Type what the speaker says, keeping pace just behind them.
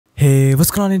Hey, what's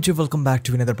going on YouTube? Welcome back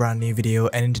to another brand new video,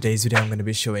 and in today's video I'm going to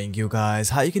be showing you guys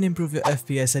how you can improve your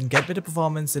FPS and get better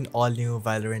performance in all new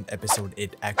Valorant episode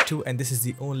 8 Act 2, and this is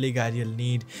the only guide you'll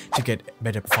need to get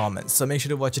better performance. So make sure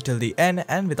to watch it till the end,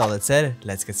 and with all that said,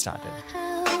 let's get started.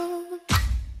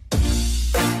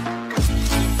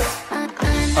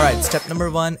 Alright, step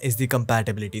number 1 is the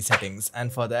compatibility settings,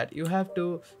 and for that you have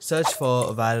to search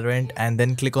for Valorant and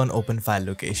then click on open file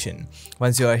location.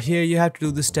 Once you are here, you have to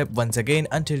do this step once again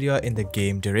until you are in the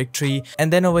game directory,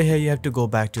 and then over here you have to go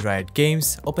back to Riot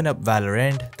Games, open up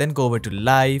Valorant, then go over to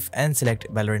live and select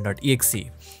valorant.exe.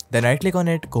 Then right click on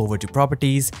it, go over to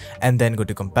properties and then go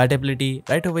to compatibility.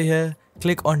 Right over here,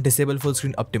 click on disable full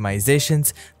screen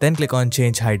optimizations, then click on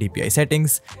change high DPI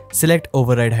settings, select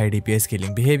override high DPI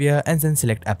scaling behavior, and then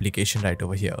select application right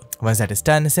over here. Once that is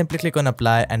done, simply click on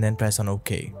apply and then press on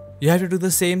OK. You have to do the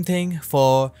same thing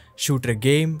for shooter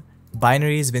game,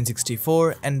 binaries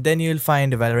Win64, and then you'll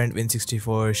find Valorant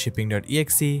Win64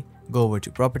 shipping.exe, go over to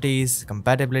properties,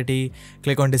 compatibility,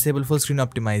 click on disable full screen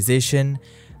optimization,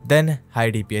 then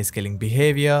high DPI scaling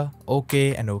behavior,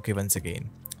 OK and OK once again.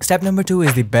 Step number 2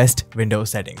 is the best Windows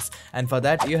settings, and for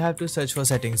that you have to search for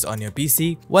settings on your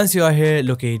PC. Once you are here,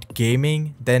 locate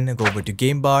gaming, then go over to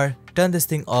game bar, turn this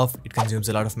thing off, it consumes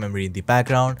a lot of memory in the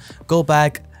background, go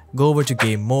back, go over to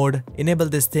game mode, enable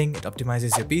this thing, it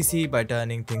optimizes your PC by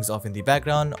turning things off in the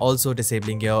background, also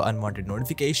disabling your unwanted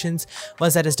notifications.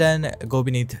 Once that is done, go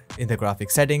beneath in the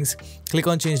graphics settings, click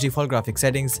on change default graphics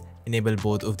settings, enable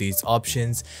both of these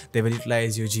options. They will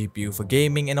utilize your GPU for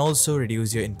gaming and also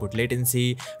reduce your input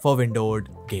latency for windowed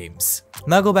games.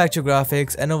 Now go back to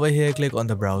graphics and over here click on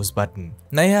the browse button.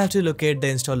 Now you have to locate the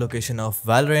install location of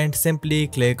Valorant, simply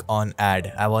click on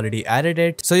add. I've already added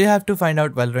it, so you have to find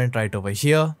out Valorant right over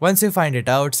here. Once you find it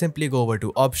out, simply go over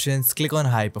to options, click on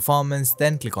high performance,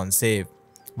 then click on save.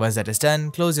 Once that is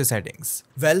done, close your settings.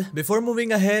 Well, before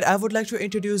moving ahead, I would like to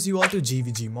introduce you all to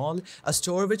GVGMall, a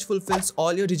store which fulfills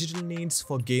all your digital needs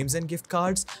for games and gift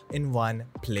cards in one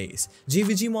place.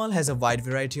 GVGMall has a wide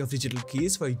variety of digital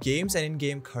keys for games and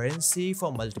in-game currency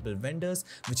for multiple vendors,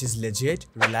 which is legit,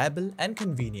 reliable and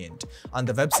convenient. On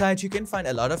the website, you can find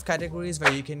a lot of categories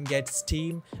where you can get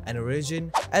Steam and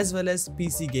Origin, as well as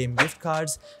PC game gift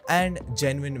cards and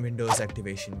genuine Windows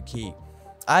activation key.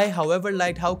 I, however,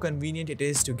 liked how convenient it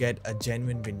is to get a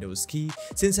genuine Windows key,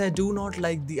 since I do not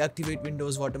like the Activate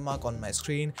Windows watermark on my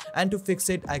screen, and to fix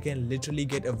it I can literally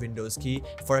get a Windows key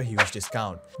for a huge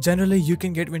discount. Generally you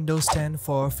can get Windows 10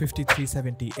 for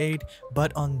 $53.78,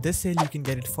 but on this sale you can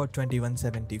get it for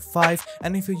 $21.75,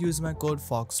 and if you use my code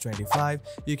FOX25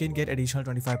 you can get additional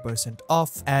 25%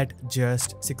 off at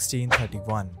just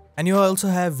 $16.31. And you also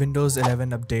have Windows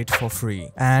 11 update for free,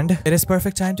 and it is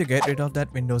perfect time to get rid of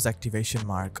that Windows activation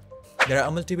mark. There are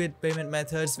multiple payment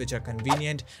methods which are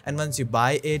convenient, and once you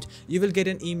buy it, you will get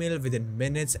an email within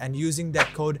minutes, and using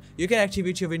that code, you can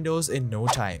activate your Windows in no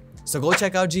time. So go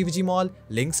check out GVGMall,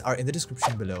 links are in the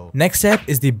description below. Next step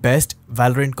is the best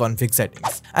Valorant config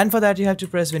settings, and for that you have to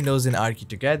press Windows and R key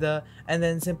together and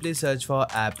then simply search for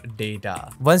app data.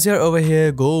 Once you're over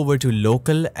here, go over to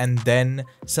local and then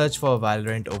search for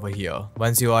Valorant over here.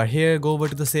 Once you are here, go over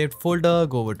to the saved folder,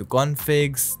 go over to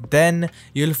configs, then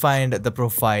you'll find the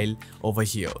profile over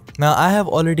here. Now I have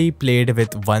already played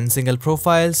with one single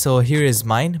profile, so here is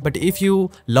mine, but if you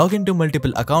log into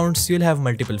multiple accounts, you'll have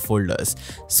multiple folders.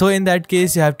 So in that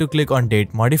case you have to click on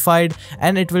date modified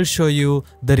and it will show you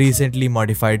the recently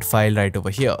modified file right over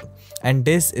here, and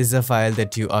this is the file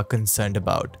that you are concerned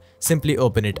about. Simply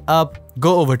open it up,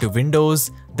 go over to Windows,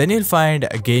 then you'll find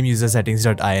game user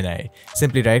settings.ini.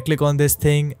 Simply right click on this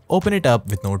thing, open it up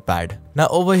with Notepad. Now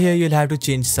over here you'll have to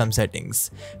change some settings.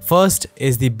 First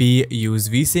is the B use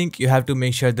VSync. You have to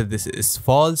make sure that this is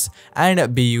false,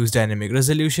 and B use dynamic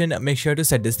resolution, make sure to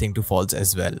set this thing to false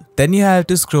as well. Then you have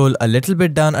to scroll a little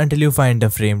bit down until you find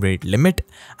the frame rate limit,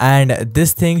 and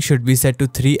this thing should be set to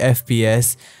 3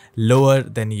 FPS lower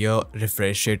than your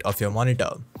refresh rate of your monitor.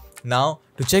 Now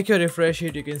to check your refresh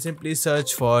rate, you can simply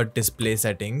search for display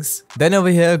settings, then over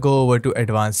here go over to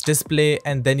advanced display,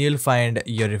 and then you'll find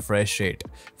your refresh rate.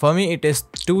 For me it is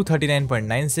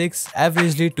 239.96,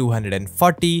 averagely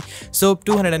 240, so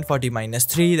 240 minus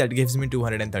 3, that gives me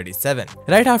 237.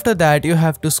 Right after that you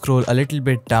have to scroll a little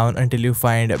bit down until you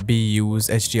find B use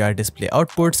HDR display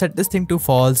output, set this thing to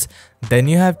false, then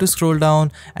you have to scroll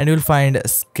down and you'll find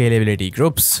scalability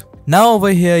groups. Now over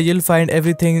here you'll find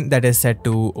everything that is set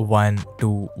to 1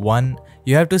 to 1.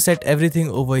 You have to set everything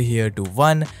over here to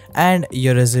 1, and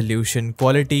your resolution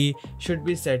quality should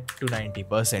be set to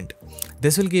 90%.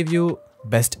 This will give you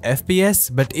best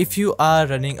FPS, but if you are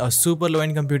running a super low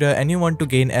end computer and you want to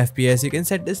gain FPS, you can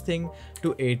set this thing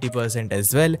to 80%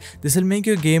 as well. This will make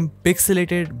your game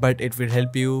pixelated, but it will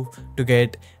help you to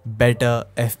get better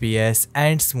FPS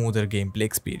and smoother gameplay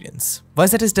experience.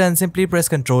 Once that is done, simply press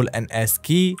Ctrl and S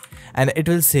key and it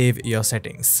will save your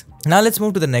settings. Now let's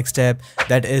move to the next step,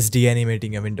 that is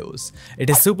de-animating your windows. It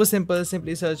is super simple.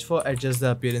 Simply search for adjust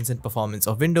the appearance and performance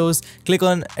of windows, click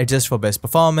on adjust for best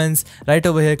performance. Right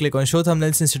over here, click on show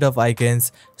thumbnails instead of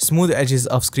icons, smooth edges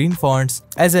of screen fonts,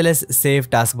 as well as save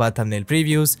taskbar thumbnail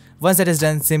previews. Once that is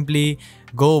done, simply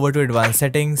go over to advanced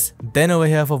settings, then over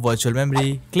here for virtual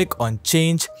memory, click on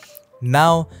change.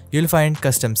 Now you'll find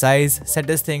custom size, set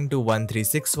this thing to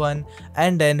 1361,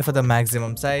 and then for the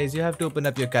maximum size you have to open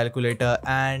up your calculator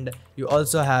and you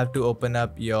also have to open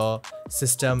up your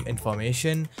system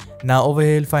information. Now over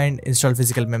here you'll find install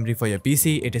physical memory for your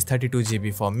PC. It is 32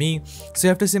 GB for me, so you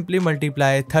have to simply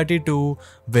multiply 32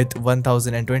 with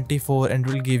 1024 and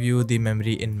it will give you the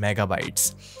memory in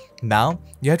megabytes. Now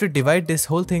you have to divide this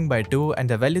whole thing by 2 and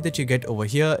the value that you get over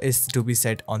here is to be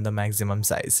set on the maximum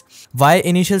size. Why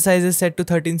initial size is set to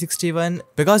 1361?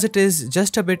 Because it is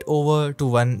just a bit over to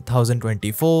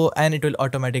 1024 and it will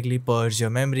automatically purge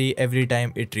your memory every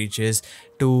time it reaches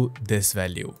to this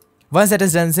value. Once that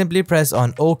is done, simply press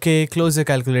on OK, close your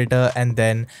calculator and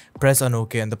then press on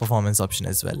OK on the performance option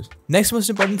as well. Next most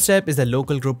important step is the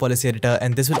local group policy editor,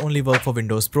 and this will only work for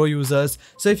Windows Pro users.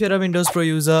 So if you're a Windows Pro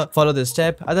user, follow this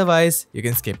step, otherwise you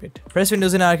can skip it. Press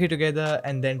Windows and R key together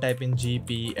and then type in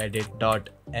gpedit.msc.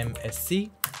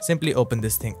 Simply open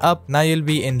this thing up. Now you'll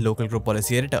be in local group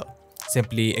policy editor.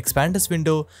 Simply expand this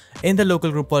window. In the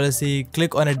local group policy,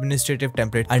 click on administrative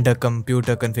template under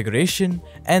computer configuration,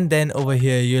 and then over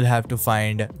here you'll have to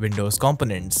find Windows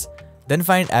components. Then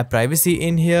find app privacy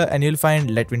in here and you'll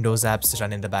find let Windows apps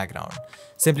run in the background.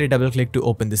 Simply double click to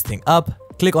open this thing up,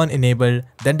 click on enable,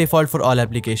 then default for all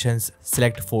applications,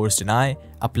 select force deny,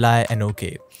 apply and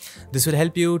OK. This will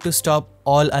help you to stop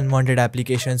all unwanted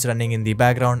applications running in the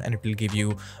background and it will give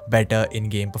you better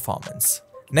in-game performance.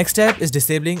 Next step is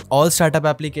disabling all startup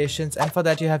applications, and for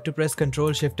that you have to press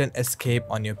Ctrl Shift and Escape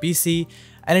on your PC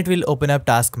and it will open up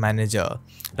Task Manager.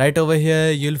 Right over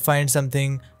here you'll find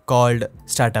something called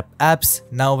Startup Apps.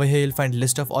 Now over here you'll find a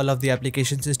list of all of the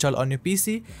applications installed on your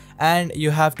PC and you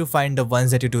have to find the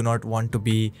ones that you do not want to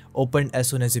be opened as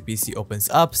soon as your PC opens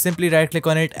up. Simply right click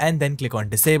on it and then click on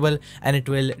disable and it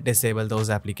will disable those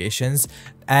applications,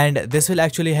 and this will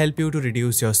actually help you to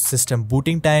reduce your system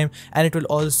booting time, and it will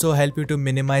also help you to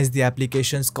minimize the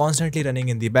applications constantly running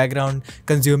in the background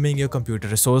consuming your computer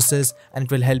resources, and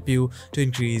it will help you to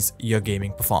increase your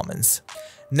gaming performance.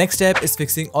 Next step is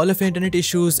fixing all of your internet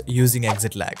issues using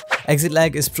ExitLag.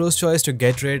 ExitLag is pro's choice to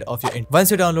get rid of your internet. Once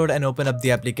you download and open up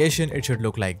the application, it should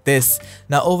look like this.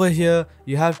 Now over here,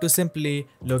 you have to simply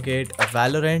locate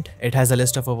Valorant. It has a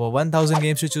list of over 1000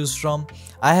 games to choose from.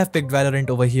 I have picked Valorant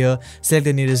over here. Select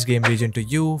the nearest game region to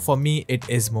you. For me, it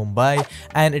is Mumbai,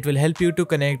 and it will help you to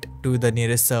connect to the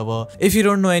nearest server. If you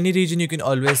don't know any region, you can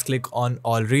always click on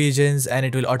all regions and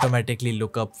it will automatically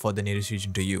look up for the nearest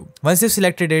region to you. Once you've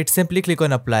selected it, simply click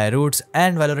on apply routes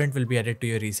and Valorant will be added to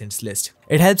your recents list.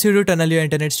 It helps you to tunnel your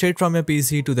internet straight from your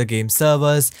PC to the game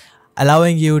servers,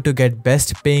 allowing you to get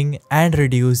best ping and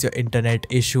reduce your internet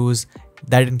issues.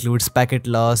 That includes packet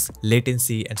loss,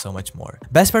 latency and so much more.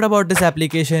 Best part about this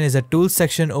application is a tools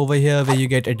section over here where you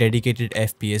get a dedicated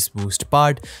FPS boost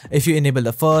part. If you enable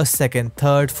the first, second,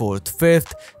 third, fourth,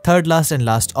 fifth, third last and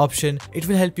last option, it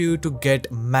will help you to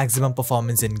get maximum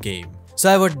performance in game. So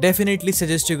I would definitely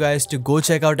suggest you guys to go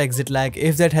check out ExitLag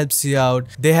if that helps you out.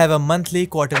 They have a monthly,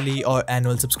 quarterly or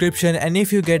annual subscription, and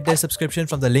if you get their subscription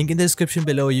from the link in the description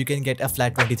below, you can get a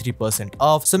flat 23%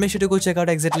 off. So make sure to go check out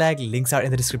ExitLag, links are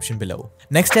in the description below.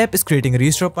 Next step is creating a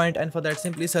restore point, and for that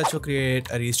simply search for create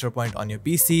a restore point on your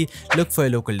PC. Look for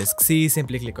your local disk C,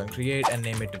 simply click on create and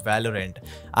name it Valorant.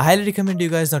 I highly recommend you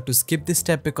guys not to skip this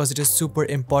step because it is super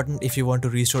important if you want to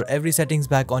restore every settings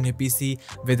back on your PC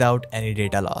without any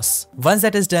data loss. Once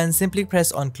that is done, simply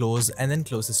press on close and then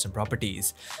close system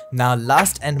properties. Now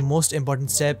last and most important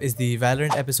step is the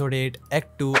Valorant episode 8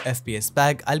 Act 2 FPS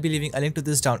pack. I'll be leaving a link to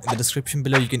this down in the description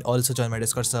below. You can also join my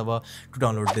Discord server to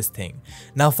download this thing.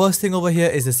 Now first thing over here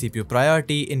is the CPU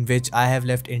priority, in which I have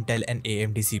left Intel and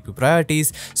AMD CPU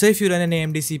priorities. So if you run an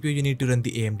AMD CPU, you need to run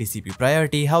the AMD CPU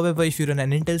priority. However, if you run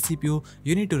an Intel CPU,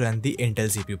 you need to run the Intel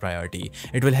CPU priority.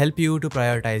 It will help you to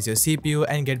prioritize your CPU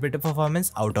and get better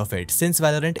performance out of it, since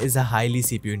Valorant is a high highly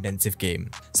CPU intensive game.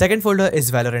 Second folder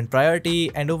is Valorant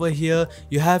Priority, and over here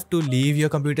you have to leave your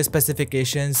computer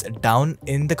specifications down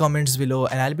in the comments below,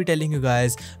 and I'll be telling you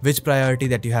guys which priority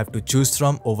that you have to choose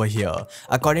from over here.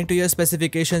 According to your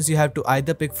specifications, you have to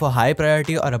either pick for high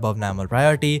priority or above normal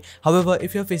priority. However,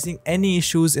 if you're facing any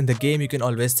issues in the game, you can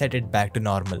always set it back to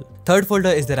normal. Third folder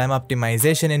is the RAM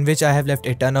optimization, in which I have left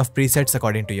a ton of presets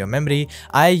according to your memory.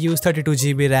 I use 32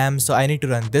 GB RAM, so I need to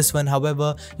run this one.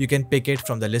 However, you can pick it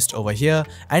from the list over here,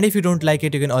 and if you don't like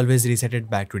it, you can always reset it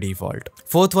back to default.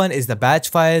 Fourth one is the batch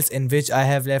files, in which I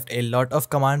have left a lot of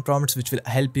command prompts which will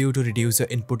help you to reduce your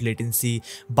input latency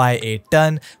by a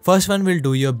ton. First one will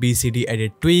do your BCD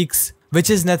edit tweaks, which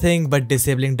is nothing but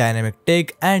disabling dynamic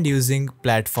tick and using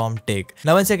platform tick.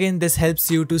 Now once again, this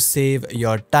helps you to save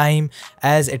your time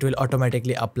as it will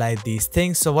automatically apply these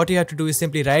things. So what you have to do is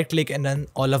simply right click and run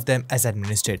all of them as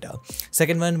administrator.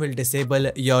 Second one will disable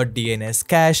your DNS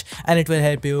cache, and it will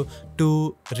help you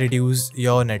to reduce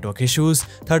your network issues.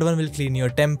 Third one will clean your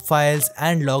temp files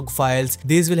and log files.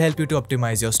 These will help you to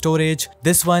optimize your storage.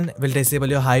 This one will disable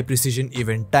your high precision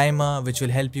event timer, which will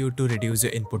help you to reduce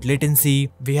your input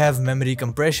latency. We have memory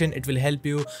compression. It will help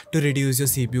you to reduce your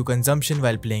CPU consumption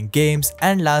while playing games.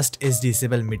 And last is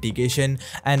disable mitigation,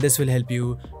 and this will help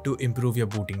you to improve your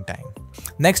booting time.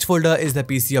 Next folder is the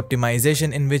PC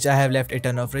optimization, in which I have left a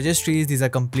ton of registries. These are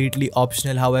completely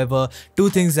optional. However, two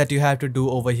things that you have to do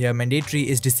over here mandatory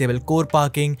is disable core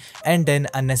parking and then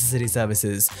unnecessary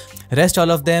services. Rest all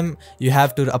of them you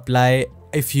have to apply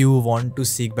if you want to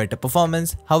seek better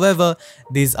performance. However,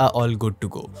 these are all good to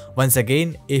go. Once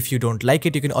again, if you don't like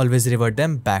it, you can always revert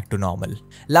them back to normal.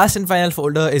 Last and final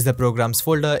folder is the programs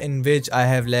folder, in which I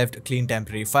have left clean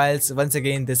temporary files. Once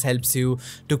again, this helps you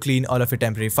to clean all of your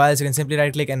temporary files. You can simply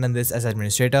right click and run this as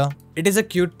administrator. It is a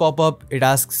cute pop-up. It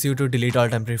asks you to delete all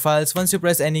temporary files. Once you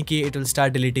press any key, it will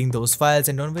start deleting those files,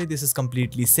 and don't worry, this is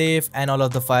completely safe and all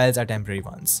of the files are temporary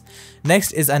ones.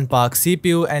 Next is unpark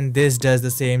CPU, and this does the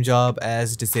same job as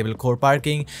disable core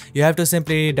parking. You have to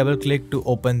simply double click to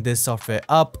open this software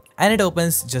up, and it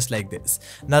opens just like this.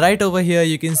 Now right over here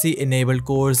you can see enabled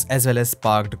cores as well as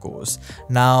parked cores.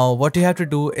 Now what you have to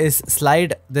do is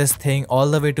slide this thing all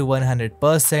the way to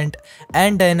 100%,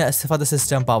 and then for the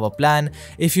system power plan,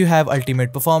 if you have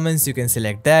ultimate performance, you can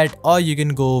select that, or you can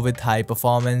go with high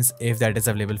performance if that is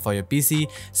available for your PC.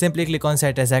 Simply click on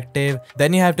set as active,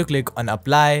 then you have to click on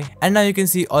apply, and now you can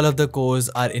see all of the cores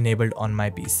are enabled on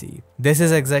my PC. This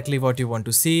is exactly what you want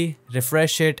to see.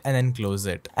 Refresh it and then close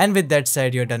it. And with that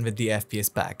said, you're done with the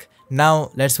FPS pack.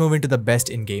 Now let's move into the best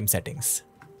in-game settings.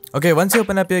 Okay, once you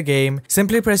open up your game,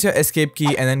 simply press your escape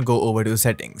key and then go over to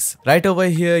settings. Right over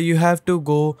here, you have to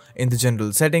go in the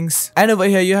general settings, and over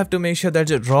here you have to make sure that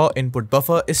the raw input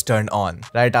buffer is turned on.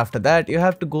 Right after that, you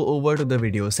have to go over to the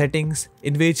video settings,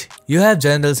 in which you have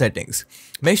general settings.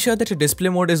 Make sure that your display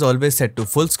mode is always set to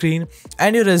full screen,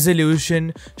 and your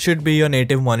resolution should be your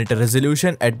native monitor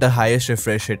resolution at the highest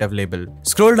refresh rate available.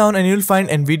 Scroll down and you'll find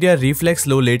NVIDIA Reflex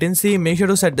Low Latency. Make sure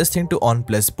to set this thing to on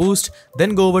plus boost.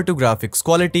 Then go over to graphics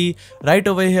quality. Right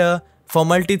over here, for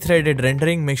multi-threaded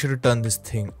rendering, make sure to turn this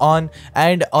thing on,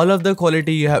 and all of the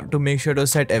quality you have to make sure to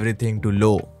set everything to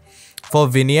low. For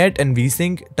vignette and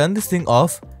VSync, turn this thing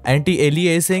off.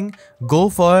 Anti-aliasing, go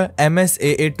for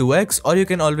MSAA2X, or you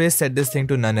can always set this thing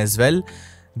to none as well.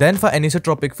 Then for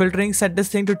anisotropic filtering, set this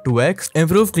thing to 2X.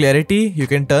 Improve clarity, you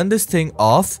can turn this thing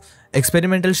off.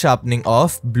 Experimental sharpening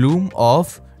off. Bloom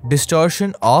off.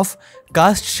 Distortion off.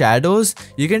 Cast shadows,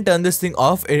 you can turn this thing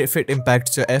off if it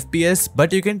impacts your FPS,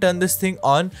 but you can turn this thing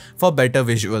on for better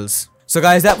visuals. So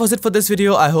guys, that was it for this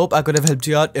video. I hope I could have helped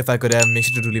you out. If I could have, make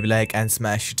sure to leave a like and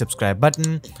smash the subscribe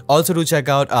button. Also do check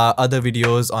out our other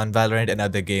videos on Valorant and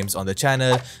other games on the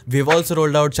channel. We've also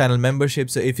rolled out channel membership,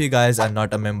 so if you guys are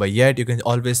not a member yet, you can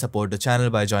always support the channel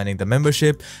by joining the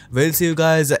membership. We'll see you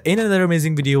guys in another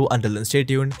amazing video. Until then, stay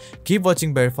tuned, keep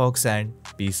watching BareFox, and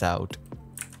peace out.